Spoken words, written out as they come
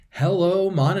Hello,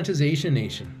 Monetization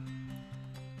Nation.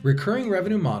 Recurring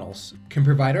revenue models can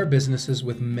provide our businesses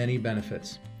with many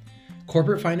benefits.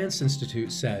 Corporate Finance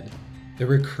Institute said, the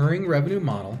recurring revenue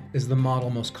model is the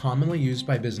model most commonly used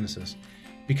by businesses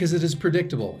because it is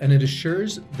predictable and it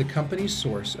assures the company's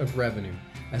source of revenue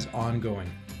as ongoing.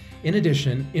 In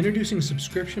addition, introducing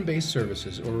subscription-based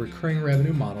services or recurring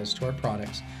revenue models to our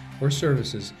products or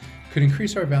services could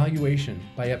increase our valuation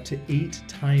by up to 8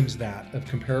 times that of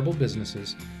comparable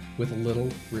businesses with little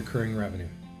recurring revenue.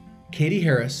 Katie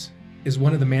Harris is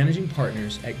one of the managing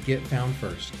partners at Get Found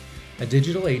First, a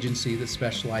digital agency that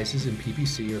specializes in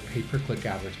PPC or pay-per-click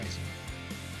advertising.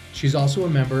 She's also a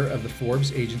member of the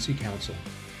Forbes Agency Council.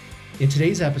 In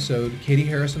today's episode, Katie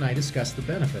Harris and I discuss the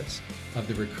benefits of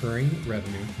the recurring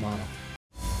revenue model.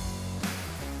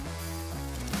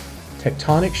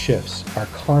 Tectonic shifts are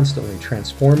constantly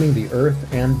transforming the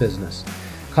earth and business,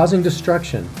 causing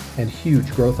destruction and huge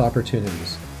growth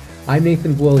opportunities. I'm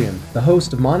Nathan William, the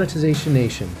host of Monetization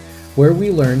Nation, where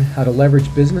we learn how to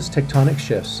leverage business tectonic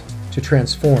shifts to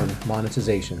transform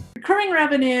monetization. Recurring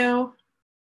revenue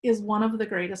is one of the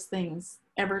greatest things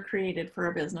ever created for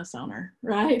a business owner,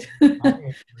 right?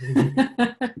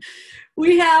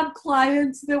 We have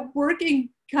clients that work in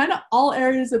kind of all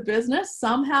areas of business.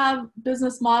 Some have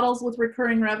business models with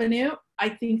recurring revenue. I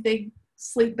think they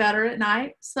sleep better at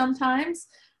night sometimes.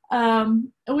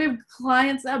 And we have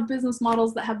clients that have business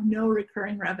models that have no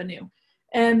recurring revenue.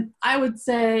 And I would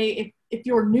say if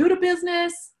you're new to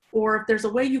business, or if there's a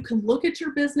way you can look at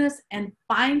your business and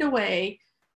find a way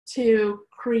to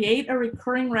create a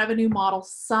recurring revenue model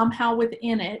somehow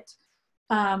within it,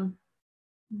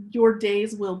 your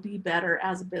days will be better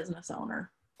as a business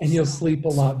owner. And you'll sleep a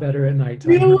lot better at night.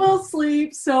 You will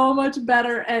sleep so much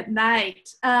better at night.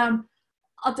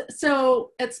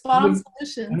 So at Spot On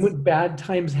Solutions. And when bad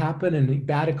times happen and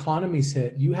bad economies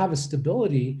hit, you have a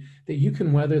stability that you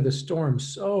can weather the storm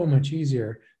so much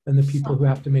easier than the people who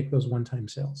have to make those one-time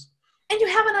sales. And you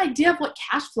have an idea of what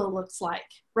cash flow looks like,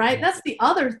 right? Yeah. That's the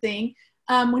other thing.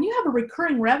 When you have a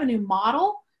recurring revenue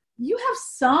model, you have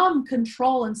some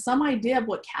control and some idea of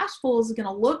what cash flow is going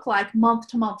to look like month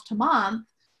to month to month.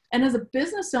 And as a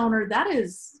business owner, that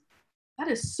is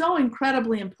so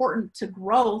incredibly important to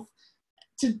growth.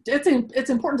 It's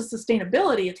important to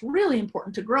sustainability. It's really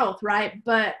important to growth, right?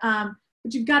 But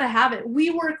you've got to have it.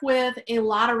 We work with a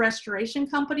lot of restoration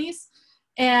companies,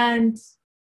 and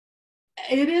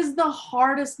it is the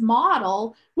hardest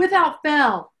model without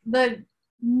fail. The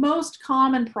most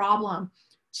common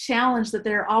challenge that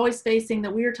they're always facing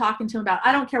that we are talking to them about.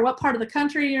 I don't care what part of the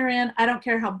country you're in. I don't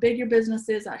care how big your business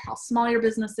is or how small your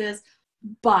business is,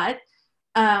 but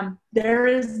there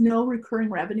is no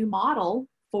recurring revenue model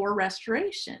for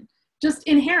restoration. Just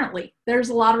inherently, there's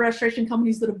a lot of restoration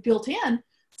companies that have built in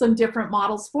some different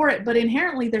models for it, but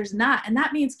inherently there's not. And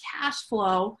that means cash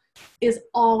flow is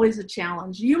always a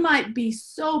challenge. You might be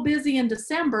so busy in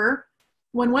December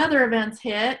when weather events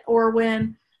hit or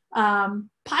when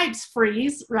pipes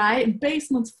freeze, right? And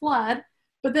basements flood.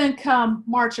 But then come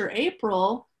March or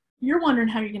April, you're wondering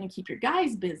how you're going to keep your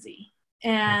guys busy.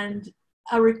 And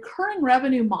a recurring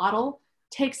revenue model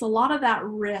takes a lot of that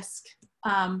risk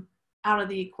out of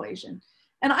the equation.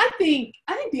 And I think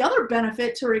the other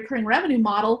benefit to a recurring revenue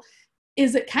model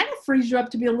is it kind of frees you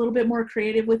up to be a little bit more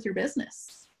creative with your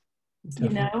business. Definitely.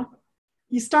 You know,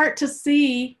 you start to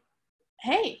see,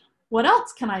 hey, what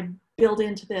else can I build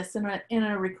into this in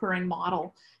a recurring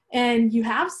model? And you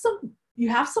have some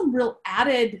real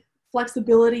added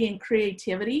flexibility and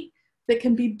creativity that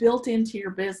can be built into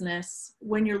your business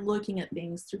when you're looking at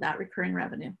things through that recurring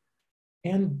revenue.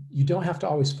 And you don't have to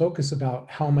always focus about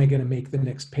how am I going to make the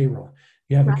next payroll.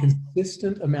 You have a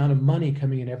consistent amount of money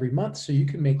coming in every month, so you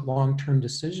can make long-term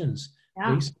decisions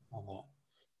based on that.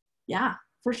 Yeah,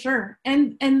 for sure.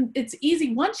 And it's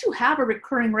easy. Once you have a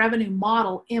recurring revenue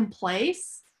model in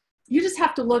place, you just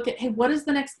have to look at, hey, what is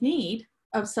the next need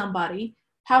of somebody?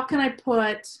 How can I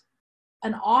put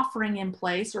an offering in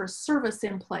place or a service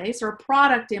in place or a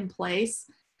product in place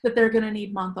that they're going to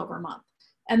need month over month?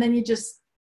 And then you just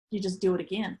do it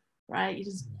again, right? You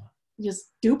just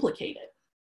duplicate it.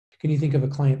 Can you think of a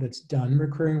client that's done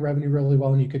recurring revenue really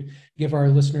well, and you could give our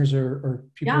listeners or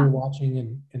people who are watching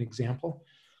an example?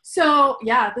 So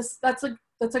yeah, that's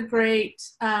a great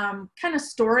kind of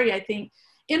story. I think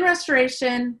in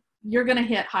restoration, you're going to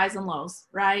hit highs and lows,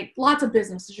 right? Lots of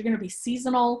businesses, you're going to be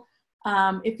seasonal.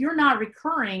 If you're not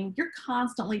recurring, you're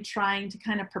constantly trying to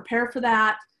kind of prepare for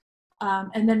that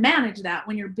and then manage that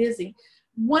when you're busy.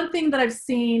 One thing that I've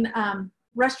seen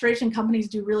restoration companies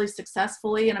do really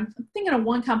successfully, and I'm thinking of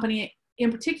one company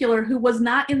in particular who was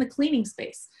not in the cleaning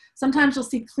space. Sometimes you'll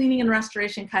see cleaning and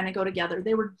restoration kind of go together.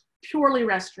 They were purely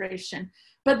restoration.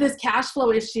 But this cash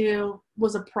flow issue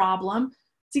was a problem.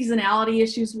 Seasonality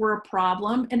issues were a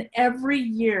problem. And every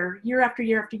year, year after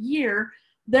year after year,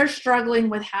 they're struggling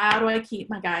with how do I keep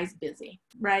my guys busy,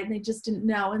 right? And they just didn't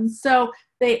know. And so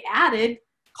they added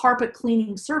carpet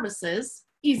cleaning services.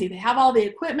 Easy. They have all the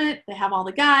equipment. They have all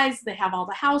the guys. They have all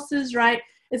the houses, right?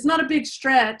 It's not a big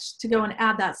stretch to go and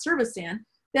add that service in.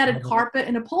 They added carpet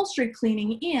and upholstery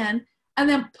cleaning in, and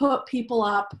then put people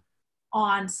up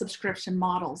on subscription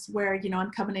models where, you know,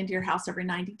 I'm coming into your house every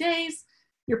 90 days.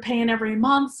 You're paying every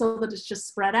month so that it's just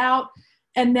spread out.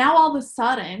 And now all of a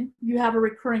sudden you have a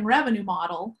recurring revenue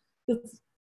model that's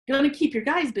going to keep your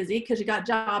guys busy because you got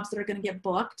jobs that are going to get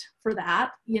booked for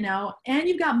that, you know, and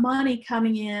you've got money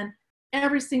coming in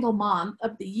every single month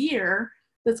of the year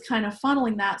that's kind of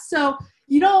funneling that. So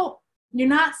you're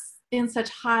not in such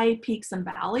high peaks and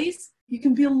valleys. You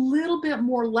can be a little bit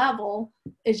more level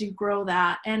as you grow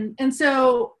that. And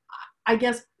so I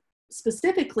guess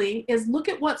specifically is look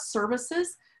at what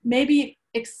services maybe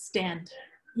extend,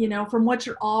 you know, from what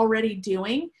you're already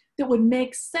doing that would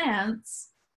make sense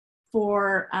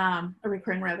for a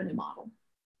recurring revenue model.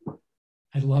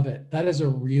 I love it. That is a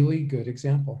really good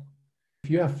example. If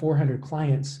you have 400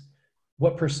 clients,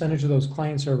 what percentage of those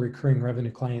clients are recurring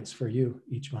revenue clients for you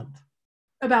each month?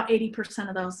 About 80%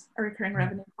 of those are recurring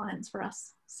revenue clients for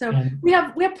us. So we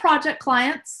have project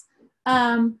clients,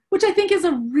 which I think is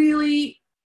a really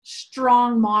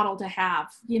strong model to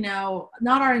have. You know,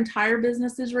 not our entire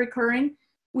business is recurring.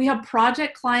 We have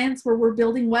project clients where we're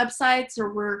building websites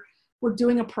or we're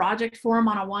doing a project for them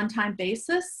on a one-time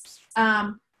basis.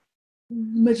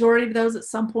 Majority of those at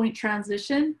some point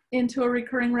transition into a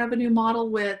recurring revenue model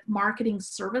with marketing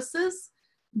services,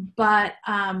 but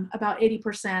about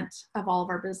 80% of all of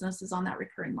our business is on that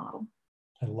recurring model.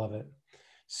 I love it.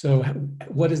 So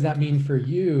what does that mean for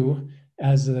you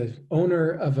as the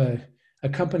owner of a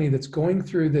company that's going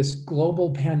through this global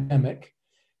pandemic?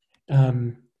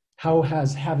 How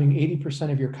has having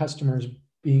 80% of your customers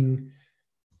being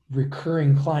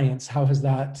recurring clients, how has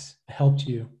that helped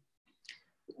you?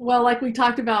 Well, like we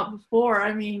talked about before,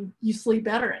 I mean, you sleep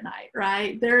better at night,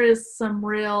 right? There is some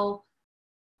real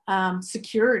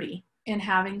security in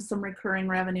having some recurring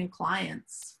revenue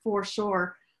clients for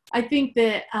sure. I think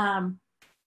that,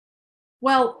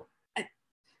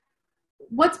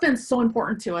 what's been so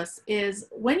important to us is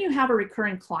when you have a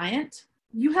recurring client,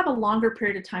 you have a longer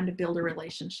period of time to build a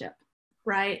relationship,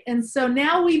 right? And so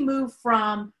now we move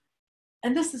from,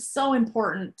 and this is so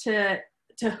important to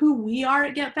who we are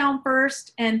at Get Found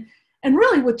First, and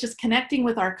really with just connecting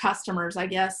with our customers, I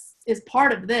guess, is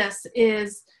part of this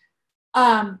is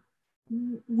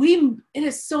it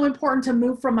is so important to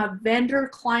move from a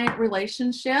vendor-client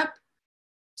relationship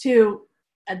to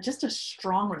just a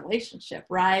strong relationship,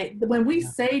 right? When we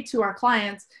say to our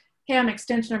clients, hey, I'm an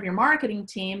extension of your marketing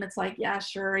team, it's like, yeah,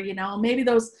 sure, you know, maybe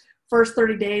those first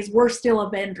 30 days, we're still a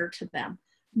vendor to them.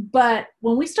 But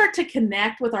when we start to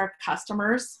connect with our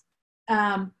customers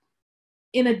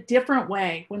in a different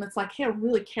way, when it's like, hey, I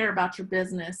really care about your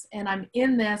business and I'm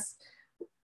in this,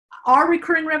 our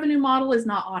recurring revenue model is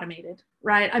not automated,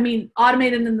 right? I mean,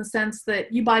 automated in the sense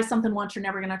that you buy something once, you're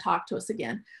never going to talk to us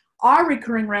again. Our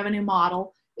recurring revenue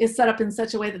model is set up in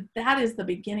such a way that that is the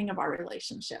beginning of our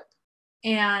relationship.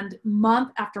 And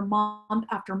month after month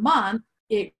after month,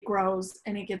 it grows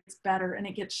and it gets better and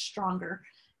it gets stronger.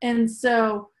 And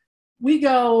so we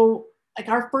go like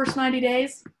our first 90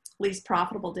 days, least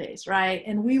profitable days, right?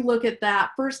 And we look at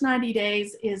that first 90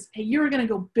 days is, hey, you're going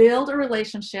to go build a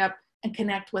relationship and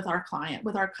connect with our client,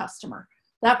 with our customer.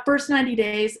 That first 90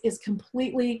 days is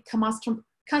completely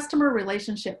customer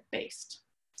relationship based.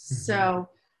 Mm-hmm. So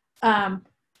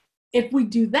if we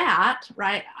do that,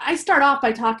 right, I start off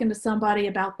by talking to somebody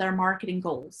about their marketing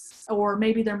goals or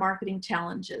maybe their marketing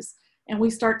challenges. And we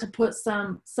start to put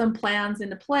some plans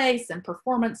into place and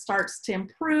performance starts to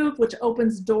improve, which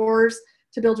opens doors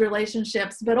to build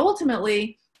relationships. But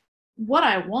ultimately, what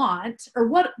I want or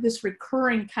what this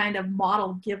recurring kind of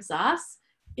model gives us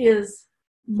is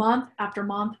month after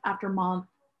month after month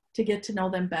to get to know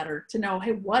them better, to know,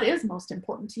 hey, what is most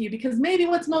important to you? Because maybe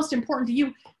what's most important to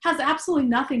you has absolutely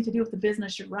nothing to do with the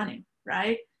business you're running,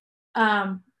 right?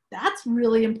 That's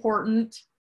really important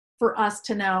for us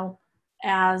to know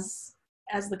as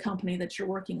the company that you're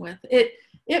working with.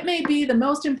 It may be the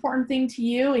most important thing to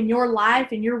you in your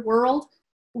life, in your world,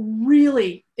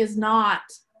 really is not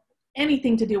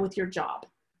anything to do with your job.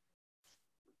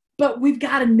 But we've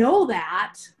got to know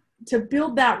that to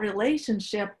build that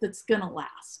relationship that's going to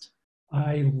last.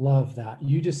 I love that.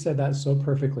 You just said that so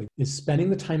perfectly. Is spending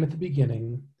the time at the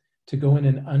beginning to go in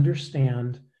and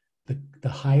understand the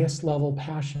highest level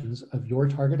passions of your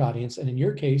target audience. And in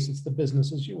your case, it's the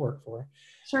businesses you work for,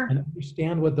 Sure. and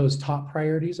understand what those top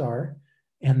priorities are,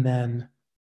 and then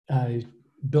uh,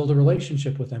 build a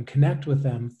relationship with them, connect with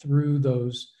them through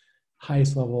those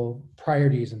highest level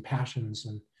priorities and passions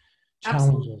and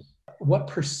Absolutely. challenges. What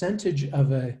percentage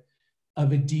of a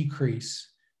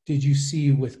decrease did you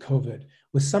see with COVID?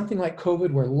 With something like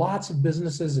COVID, where lots of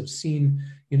businesses have seen,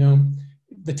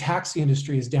 the taxi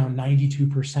industry is down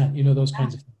 92%, those Yeah.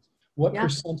 kinds of things. What Yeah.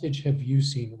 percentage have you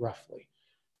seen roughly?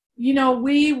 We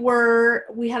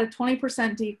had a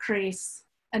 20% decrease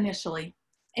initially,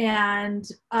 and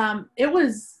it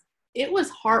was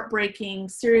heartbreaking,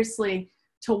 seriously,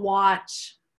 to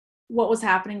watch what was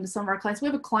happening to some of our clients. We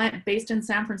have a client based in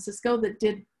San Francisco that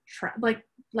did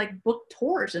like book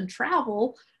tours and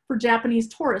travel for Japanese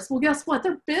tourists. Well, guess what?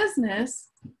 Their business,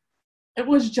 it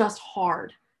was just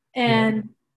hard, Yeah.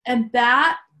 and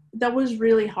that was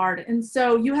really hard. And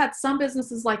so you had some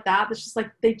businesses like that that's just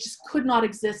like they just could not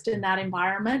exist in that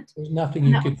environment. There's nothing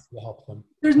And you could do to help them.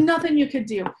 there's nothing you could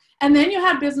do. And then you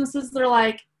had businesses that are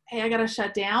like, hey, I got to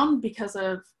shut down because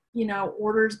of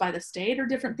orders by the state or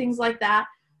different things like that.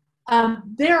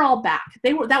 They're all back.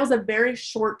 That was a very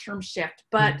short-term shift,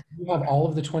 but You have all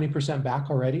of the 20% back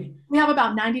already? we have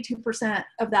about 92%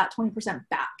 of that 20%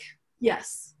 back.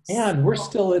 Yes. And we're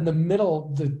still in the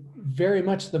middle, very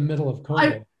much the middle of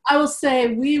COVID. I will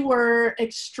say we were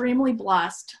extremely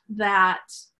blessed that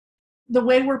the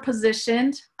way we're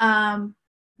positioned,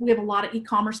 we have a lot of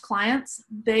e-commerce clients.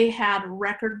 They had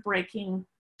record-breaking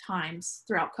times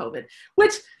throughout COVID,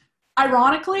 which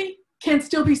ironically can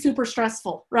still be super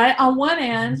stressful, right? On one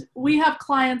end, we have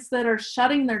clients that are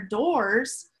shutting their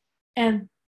doors, and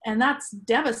that's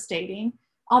devastating.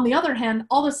 On the other hand,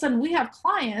 all of a sudden we have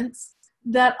clients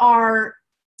that are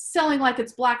selling like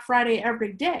it's Black Friday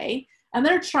every day, and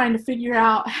they're trying to figure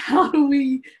out how do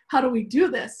we do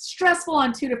this? Stressful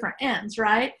on two different ends,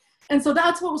 right? And so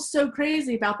that's what was so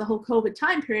crazy about the whole COVID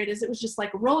time period, is it was just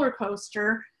like a roller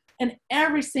coaster, and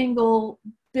every single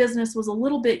business was a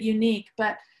little bit unique.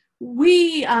 But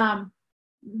we,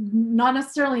 not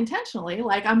necessarily intentionally,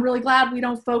 like I'm really glad we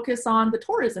don't focus on the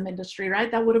tourism industry,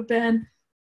 right? That would have been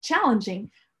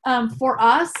challenging. For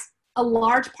us, a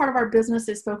large part of our business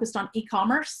is focused on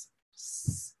e-commerce.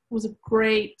 It was a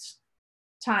great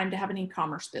time to have an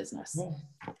e-commerce business.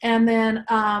 Yeah. And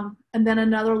then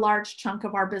another large chunk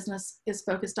of our business is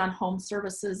focused on home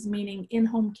services, meaning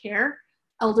in-home care,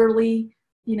 elderly,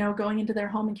 going into their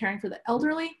home and caring for the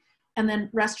elderly, and then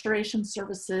restoration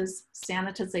services,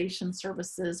 sanitization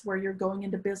services, where you're going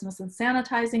into business and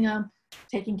sanitizing them,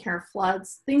 taking care of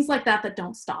floods, things like that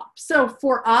don't stop. So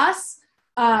for us,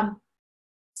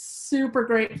 super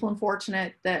grateful and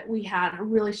fortunate that we had a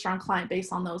really strong client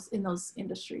base in those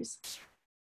industries.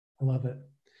 I love it.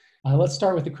 Let's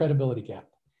start with the credibility gap.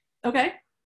 Okay.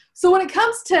 So when it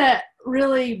comes to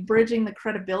really bridging the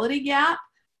credibility gap,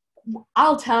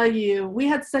 I'll tell you, we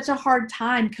had such a hard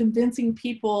time convincing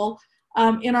people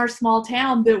in our small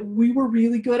town that we were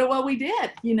really good at what we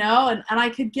did, and I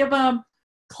could give them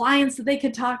clients that they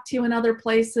could talk to in other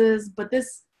places, but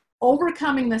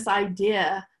overcoming this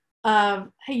idea of,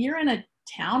 hey, you're in a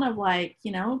town of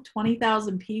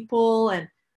 20,000 people, and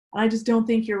I just don't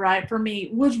think you're right for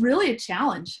me, was really a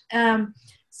challenge.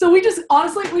 So we just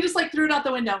threw it out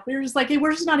the window. We were just like, hey,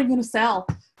 we're just not even going to sell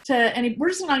to any, we're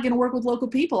just not going to work with local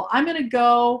people. I'm going to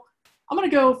go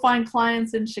find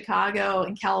clients in Chicago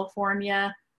and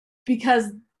California,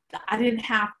 because I didn't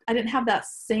have that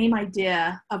same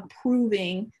idea of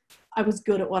proving I was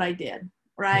good at what I did.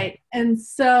 Right. Yeah. And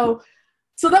so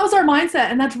that was our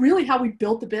mindset. And that's really how we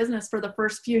built the business for the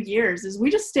first few years, is we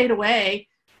just stayed away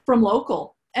from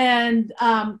local. And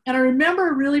I remember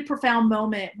a really profound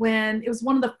moment when it was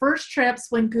one of the first trips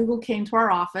when Google came to our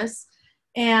office,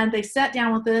 and they sat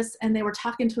down with us and they were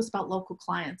talking to us about local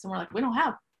clients. And we're like, we don't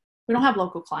have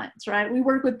local clients, right? We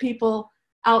work with people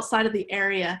outside of the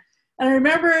area. And I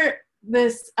remember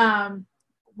this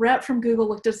rep from Google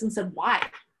looked at us and said, why?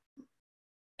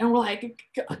 And we're like,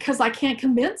 because I can't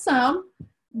convince them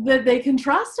that they can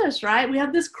trust us, right? We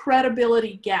have this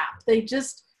credibility gap.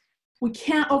 We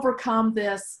can't overcome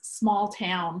this small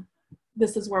town.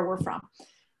 This is where we're from.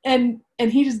 And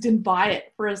he just didn't buy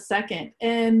it for a second.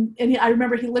 I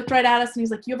remember he looked right at us and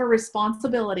he's like, you have a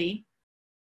responsibility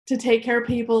to take care of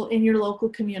people in your local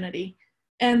community.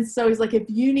 And so he's like, if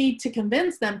you need to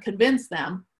convince them,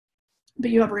 but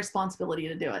you have a responsibility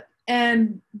to do it.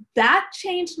 And that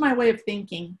changed my way of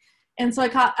thinking. And so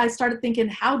I started thinking,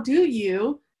 how do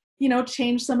you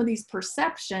change some of these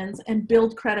perceptions and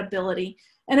build credibility?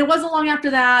 And it wasn't long after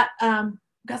that,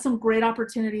 got some great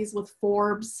opportunities with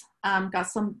Forbes, got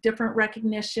some different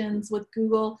recognitions with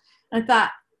Google. And I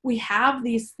thought, we have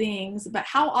these things, but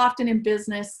how often in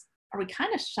business are we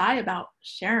kind of shy about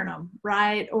sharing them,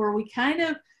 right? Or we kind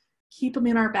of keep them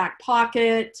in our back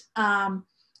pocket, or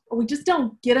we just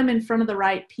don't get them in front of the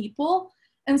right people.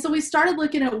 And so we started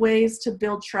looking at ways to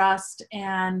build trust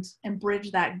and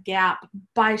bridge that gap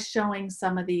by showing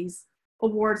some of these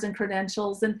awards and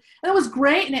credentials. And it was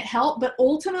great and it helped, but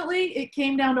ultimately it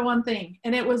came down to one thing,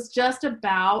 and it was just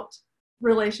about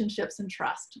relationships and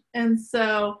trust. And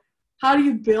so how do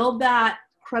you build that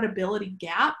credibility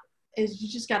gap is you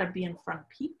just got to be in front of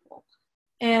people,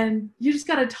 and you just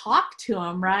got to talk to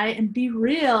them, right? And be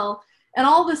real. And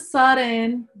all of a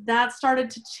sudden that started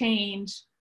to change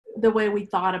the way we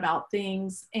thought about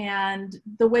things and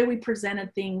the way we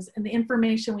presented things and the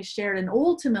information we shared, and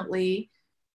ultimately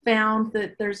found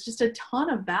that there's just a ton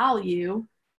of value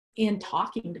in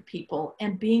talking to people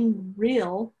and being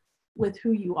real with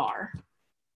who you are.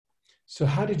 So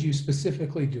how did you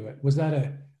specifically do it? Was that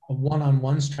a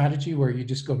one-on-one strategy where you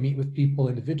just go meet with people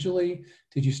individually?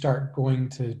 Did you start going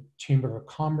to Chamber of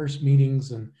Commerce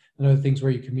meetings and other things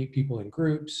where you could meet people in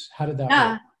groups? How did that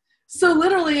work? So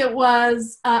literally it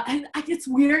was, and it's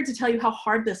weird to tell you how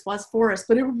hard this was for us,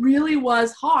 but it really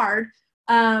was hard.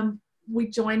 We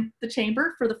joined the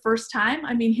Chamber for the first time.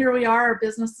 I mean, here we are, our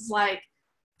business is like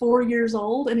 4 years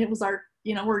old, and it was our,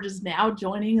 we're just now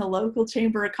joining a local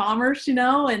Chamber of Commerce,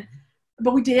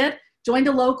 but we did joined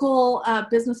a local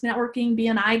business networking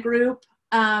BNI group,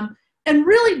 and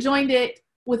really joined it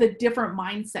with a different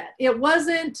mindset. It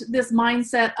wasn't this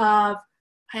mindset of,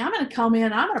 hey, I'm going to come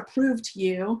in, I'm going to prove to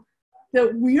you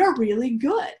that we are really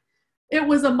good. It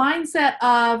was a mindset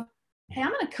of, hey,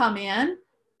 I'm going to come in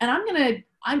and I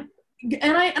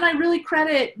really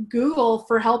credit Google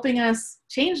for helping us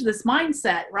change this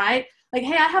mindset, right? Like,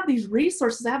 hey, I have these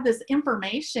resources, I have this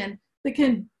information that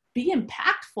can be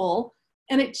impactful.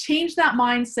 And it changed that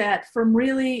mindset from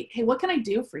really, hey, what can I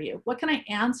do for you? What can I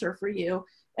answer for you?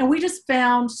 And we just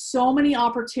found so many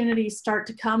opportunities start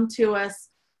to come to us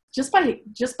just by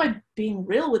being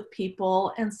real with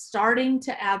people and starting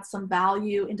to add some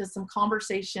value into some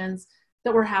conversations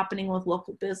that were happening with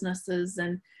local businesses.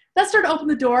 And that started to open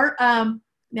the door.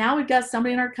 Now we've got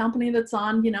somebody in our company that's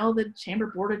on, the Chamber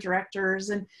Board of Directors,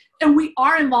 and we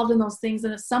are involved in those things.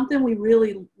 And it's something we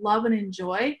really love and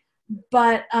enjoy,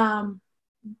 but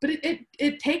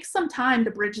it takes some time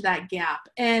to bridge that gap.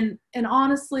 And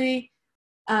honestly,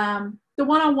 the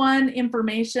one-on-one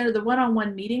information or the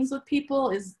one-on-one meetings with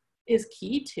people is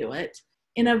key to it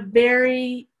in a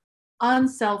very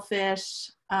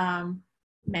unselfish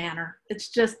manner. It's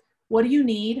just, what do you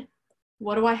need?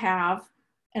 What do I have?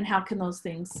 And how can those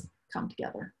things come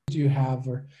together? Do you have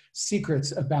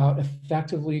secrets about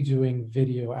effectively doing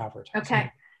video advertising?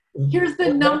 Okay. Here's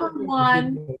the number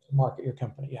one to market your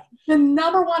company. Yeah. The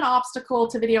number one obstacle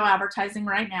to video advertising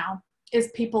right now is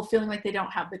people feeling like they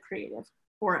don't have the creative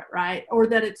for it, right? Or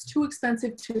that it's too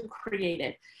expensive to create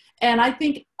it. And I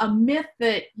think a myth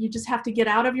that you just have to get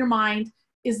out of your mind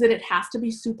is that it has to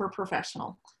be super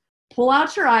professional. Pull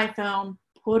out your iPhone,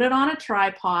 put it on a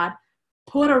tripod,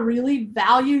 put a really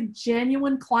valued,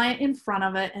 genuine client in front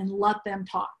of it and let them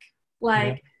talk.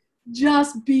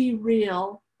 Just be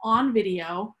real on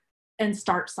video and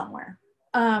start somewhere.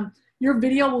 Your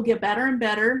video will get better and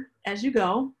better as you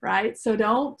go, right? So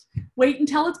don't wait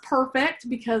until it's perfect,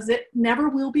 because it never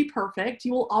will be perfect.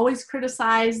 You will always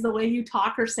criticize the way you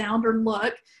talk or sound or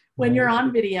look when you're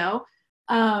on video.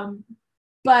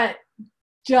 But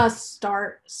just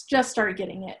start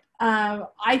getting it.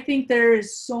 I think there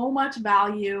is so much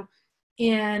value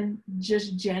in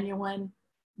just genuine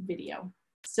video.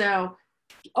 So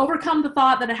overcome the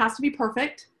thought that it has to be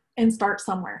perfect and start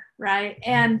somewhere, right?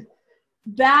 And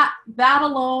that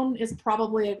alone is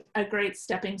probably a great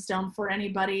stepping stone for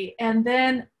anybody. And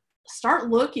then start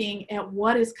looking at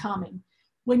what is coming.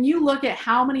 When you look at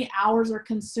how many hours are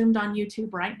consumed on YouTube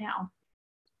right now,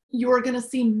 you are going to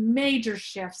see major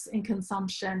shifts in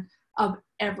consumption of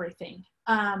everything.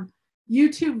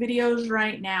 YouTube videos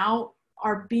right now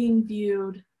are being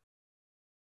viewed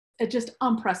at just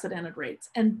unprecedented rates.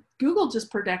 And Google just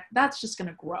predict that's just going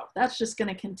to grow. That's just going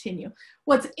to continue.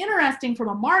 What's interesting from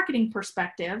a marketing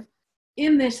perspective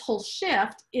in this whole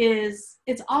shift is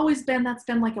that's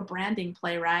been like a branding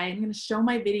play, right? I'm going to show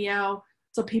my video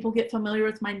so people get familiar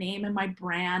with my name and my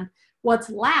brand.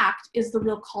 What's lacked is the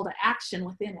real call to action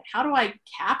within it. How do I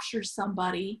capture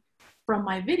somebody from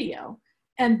my video?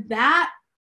 And that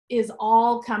is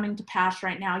all coming to pass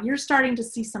right now. You're starting to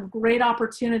see some great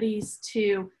opportunities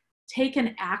to take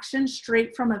an action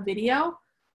straight from a video.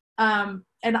 And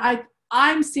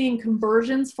I'm seeing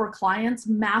conversions for clients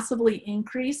massively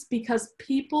increase because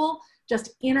people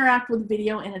just interact with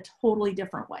video in a totally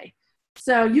different way.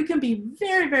 So you can be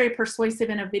very, very persuasive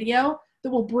in a video that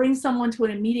will bring someone to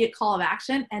an immediate call of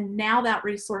action. And now that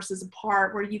resource is a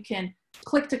part where you can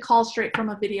click to call straight from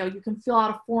a video. You can fill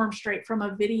out a form straight from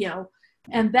a video.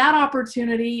 And that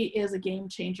opportunity is a game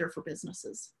changer for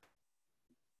businesses.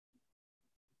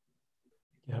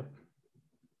 Yep.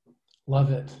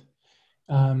 Love it.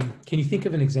 Can you think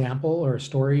of an example or a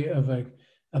story of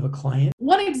a client?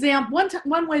 One example,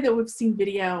 one way that we've seen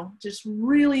video just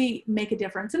really make a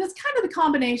difference, and it's kind of the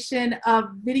combination of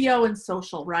video and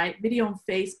social, right? Video and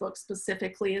Facebook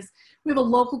specifically is we have a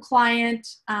local client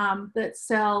that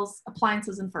sells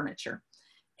appliances and furniture,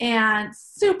 and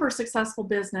super successful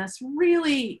business,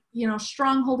 really,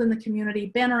 stronghold in the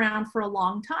community, been around for a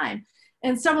long time.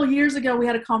 And several years ago, we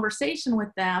had a conversation with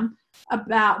them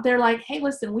about, they're like, hey,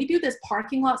 listen, we do this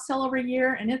parking lot sale every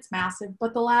year and it's massive,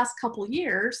 but the last couple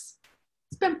years,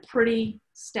 it's been pretty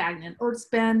stagnant or it's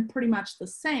been pretty much the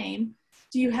same.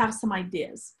 Do you have some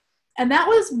ideas? And that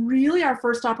was really our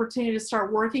first opportunity to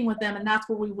start working with them. And that's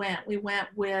where we went. We went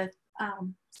with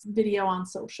video on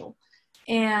social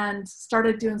and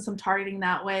started doing some targeting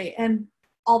that way. And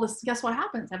all this, guess what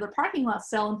happens? They have the parking lot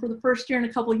sale. And for the first year in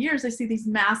a couple of years, they see these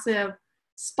massive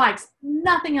spikes.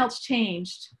 Nothing else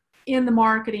changed in the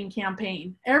marketing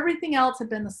campaign. Everything else had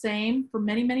been the same for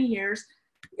many, many years.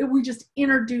 We just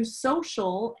introduced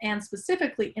social and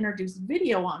specifically introduced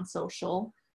video on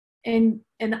social. And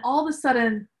all of a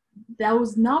sudden,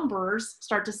 those numbers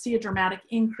start to see a dramatic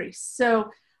increase.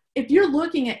 So if you're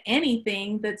looking at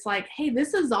anything that's like, hey,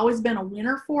 this has always been a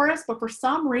winner for us, but for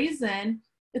some reason,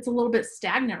 it's a little bit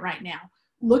stagnant right now.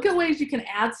 Look at ways you can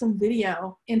add some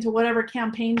video into whatever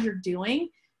campaigns you're doing.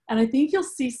 And I think you'll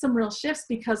see some real shifts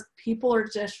because people are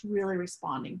just really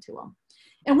responding to them.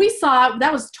 And we saw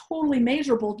that was totally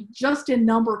measurable just in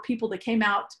number of people that came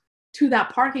out to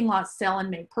that parking lot sale and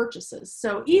made purchases.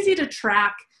 So easy to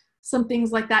track some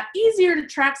things like that. Easier to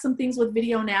track some things with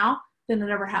video now than it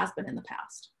ever has been in the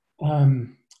past.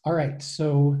 All right.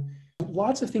 So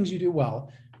lots of things you do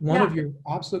well. One of your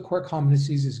absolute core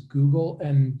competencies is Google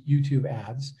and YouTube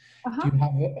ads. Do you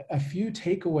have a few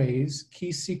takeaways,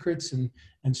 key secrets,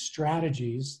 and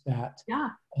strategies that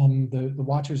the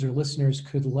watchers or listeners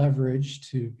could leverage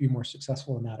to be more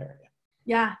successful in that area?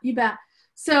 Yeah, you bet.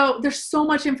 So there's so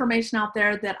much information out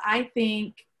there that I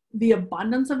think the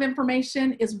abundance of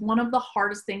information is one of the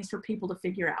hardest things for people to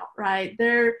figure out, right?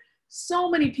 There so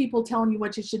many people telling you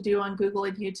what you should do on Google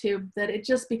and YouTube that it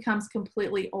just becomes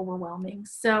completely overwhelming.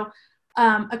 So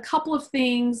a couple of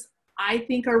things I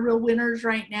think are real winners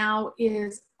right now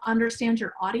is understand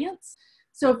your audience.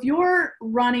 So if you're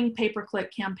running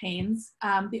pay-per-click campaigns,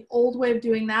 the old way of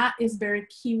doing that is very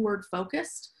keyword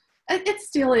focused. It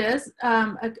still is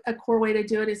a core way to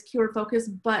do it is keyword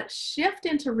focused, but shift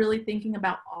into really thinking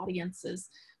about audiences.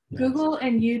 Yes. Google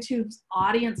and YouTube's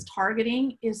audience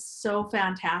targeting is so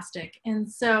fantastic. And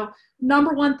so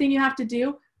number one thing you have to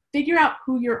do, figure out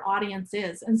who your audience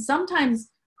is. And sometimes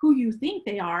who you think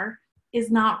they are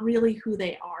is not really who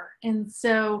they are. And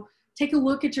so take a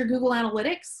look at your Google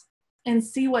Analytics and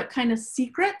see what kind of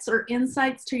secrets or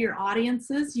insights to your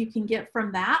audiences you can get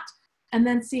from that. And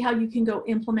then see how you can go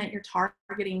implement your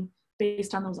targeting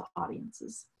based on those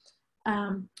audiences.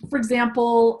 For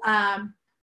example,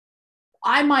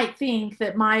 I might think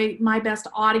that my best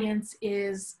audience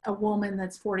is a woman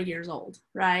that's 40 years old,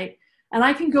 right? And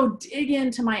I can go dig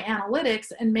into my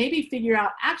analytics and maybe figure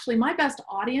out, actually, my best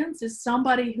audience is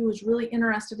somebody who is really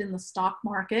interested in the stock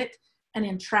market and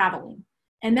in traveling.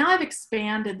 And now I've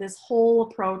expanded this whole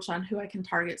approach on who I can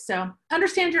target. So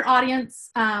understand your audience,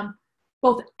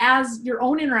 both as your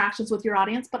own interactions with your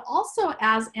audience, but also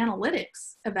as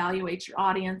analytics evaluate your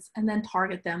audience and then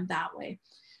target them that way.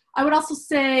 I would also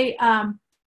say, man,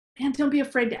 don't be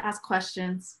afraid to ask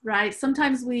questions, right?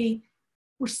 Sometimes we're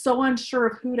so unsure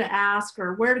of who to ask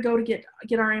or where to go to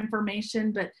get our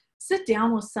information, but sit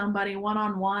down with somebody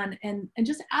one-on-one and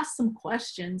just ask some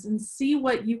questions and see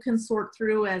what you can sort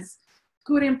through as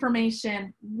good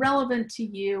information, relevant to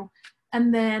you,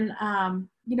 and then,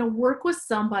 work with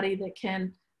somebody that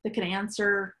can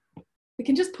answer, that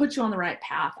can just put you on the right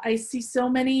path. I see so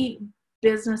many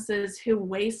businesses who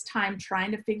waste time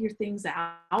trying to figure things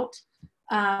out.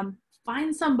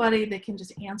 Find somebody that can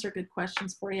just answer good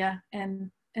questions for you and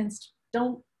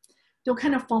don't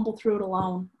kind of fumble through it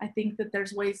alone. I think that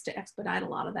there's ways to expedite a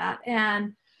lot of that.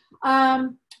 And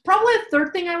probably a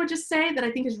third thing I would just say that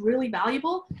I think is really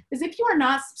valuable is if you are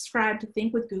not subscribed to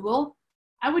Think with Google,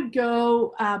 I would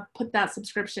go put that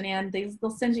subscription in. They'll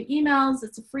send you emails.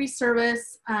 It's a free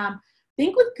service.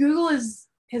 Think with Google has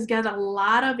got a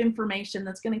lot of information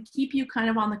that's going to keep you kind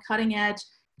of on the cutting edge,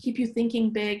 keep you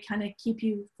thinking big, kind of keep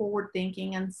you forward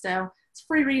thinking. And so it's a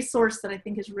free resource that I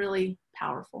think is really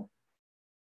powerful.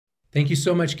 Thank you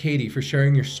so much, Katie, for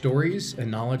sharing your stories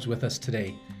and knowledge with us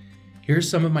today. Here's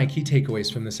some of my key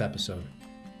takeaways from this episode.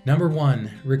 Number 1,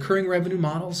 recurring revenue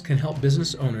models can help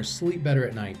business owners sleep better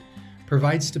at night,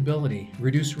 provide stability,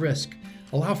 reduce risk,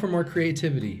 allow for more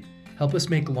creativity, help us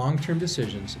make long-term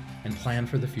decisions, and plan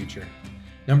for the future.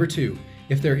 Number 2,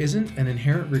 if there isn't an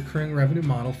inherent recurring revenue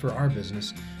model for our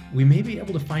business, we may be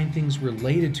able to find things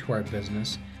related to our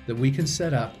business that we can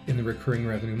set up in the recurring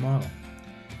revenue model.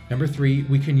 Number 3,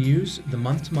 we can use the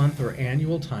month-to-month or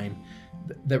annual time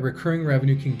that recurring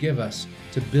revenue can give us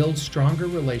to build stronger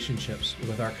relationships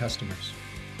with our customers.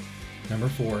 Number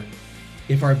 4,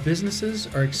 if our businesses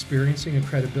are experiencing a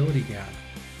credibility gap,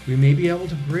 we may be able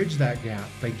to bridge that gap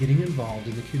by getting involved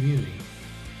in the community,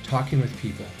 talking with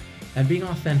people, and being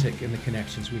authentic in the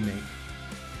connections we make.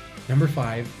 Number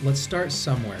 5, let's start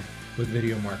somewhere with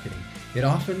video marketing. It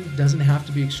often doesn't have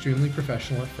to be extremely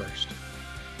professional at first.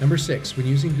 Number 6, when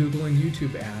using Google and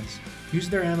YouTube ads, use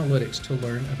their analytics to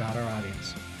learn about our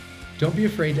audience. Don't be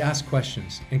afraid to ask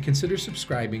questions and consider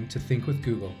subscribing to Think with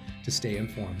Google to stay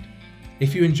informed.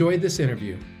 If you enjoyed this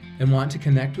interview and want to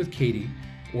connect with Katie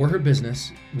or her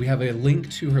business, we have a link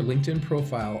to her LinkedIn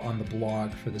profile on the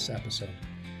blog for this episode.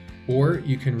 Or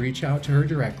you can reach out to her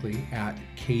directly at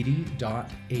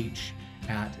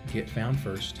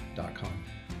katie.h@getfoundfirst.com.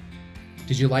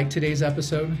 Did you like today's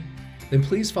episode? Then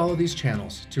please follow these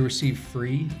channels to receive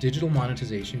free digital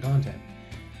monetization content.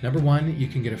 Number 1, you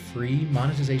can get a free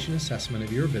monetization assessment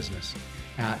of your business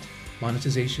at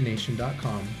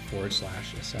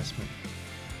monetizationnation.com/assessment.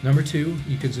 Number 2,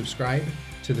 you can subscribe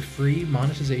to the free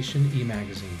monetization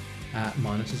e-magazine at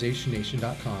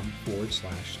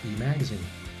monetizationnation.com/e-magazine.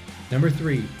 Number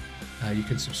 3, you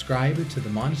can subscribe to the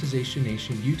Monetization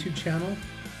Nation YouTube channel,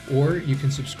 or you can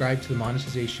subscribe to the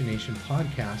Monetization Nation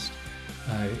podcast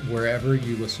wherever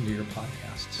you listen to your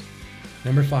podcasts.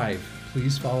 Number 5,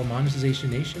 please follow Monetization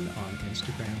Nation on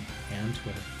Instagram and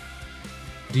Twitter.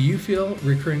 Do you feel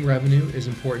recurring revenue is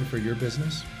important for your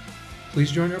business?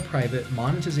 Please join our private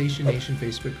Monetization Nation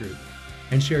Facebook group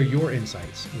and share your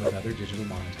insights with other digital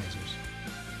monetizers.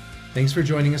 Thanks for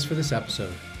joining us for this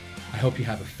episode. I hope you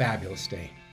have a fabulous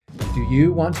day. Do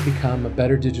you want to become a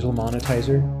better digital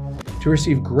monetizer? To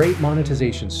receive great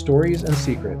monetization stories and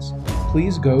secrets,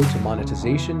 please go to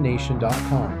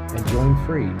monetizationnation.com and join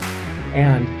free.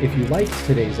 And if you liked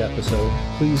today's episode,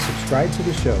 please subscribe to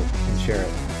the show and share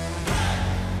it.